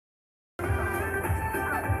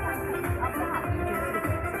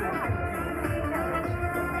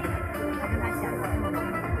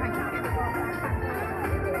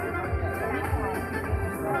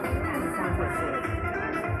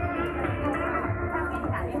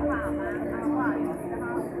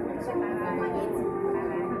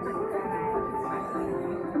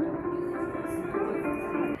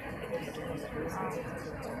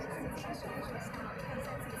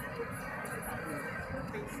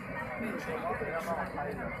Everyone,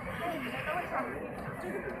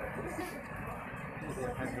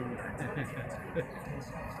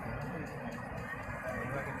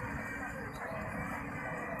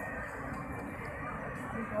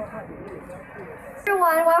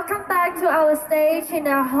 welcome back to our stage in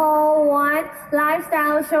the Hall 1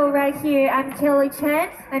 lifestyle show right here. I'm Kelly Chen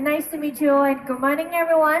and nice to meet you and good morning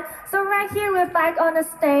everyone. So right here we're back on the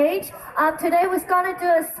stage. Today we're gonna do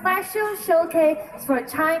a special showcase for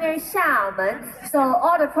China Xiamen. So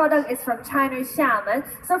all the product is from China Xiamen.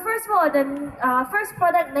 So first of all, the first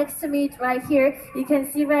product next to me right here, you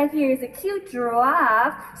can see right here is a cute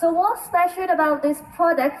giraffe. So what's special about this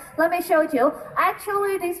product? Let me show you.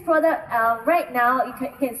 Actually this product right now you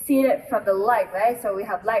can see it from the light, right? So we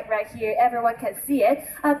have light right here, everyone can see it.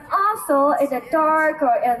 And also in the dark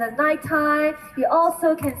or in the nighttime, you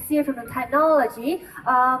also can see it from the technology.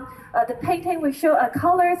 The painting will show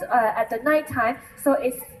colors at the nighttime, so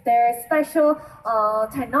it's their special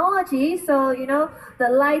technology. So you know the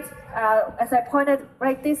light, as I pointed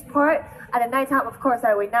right this part, at the nighttime, of course,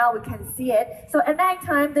 now we can see it. So at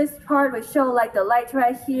nighttime, this part will show like the light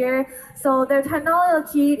right here. So their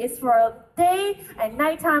technology is for day and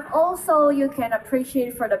nighttime. Also, you can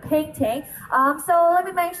appreciate for the painting. So let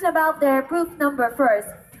me mention about their booth number first.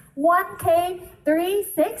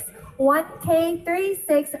 1K36.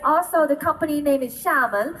 1K36. Also, the company name is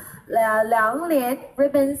Xiamen, Lianglian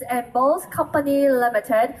Ribbons and Balls Company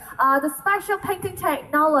Limited. The special painting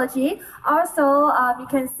technology also you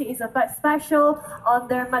can see is a bit special on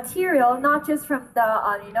their material, not just from the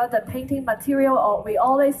the painting material we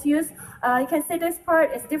always use. You can see this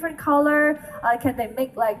part is different color. Can they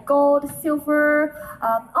make like gold, silver?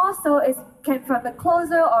 Also, it came from the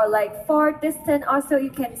closer or like far distant. Also, you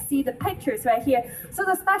can see the pictures right here. So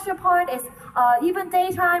the special part is even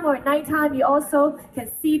daytime or nighttime, you also can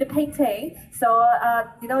see the painting. So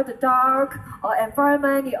the dark or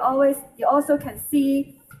environment, you also can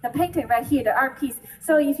see the painting right here, the art piece.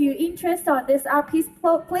 So if you're interested on this art piece,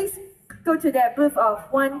 please go to their booth of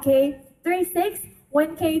 1K36.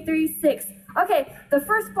 1K36. Okay, the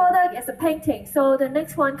first product is a painting. So the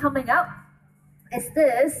next one coming up is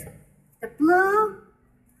this, the blue.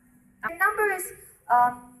 The numbers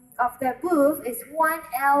of their booth is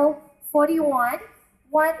 1L41,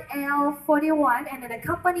 1L41, and then the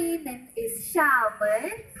company name is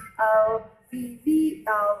Xiamen, VIVE.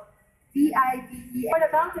 What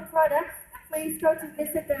about the product? Please go to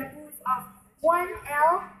visit their booth of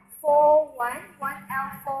 1L41,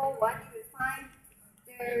 1L41. You will find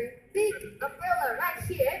their big umbrella right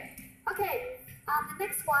here. Okay, the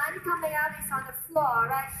next one coming up is on the floor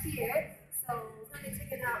right here. So when you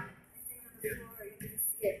take it out and stand on the floor, you can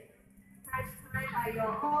see it. Touch time by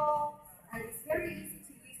your own, and it's very easy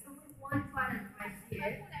to use. Only one button right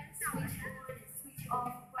here. Switch on and switch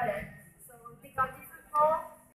off button. So they got different colors.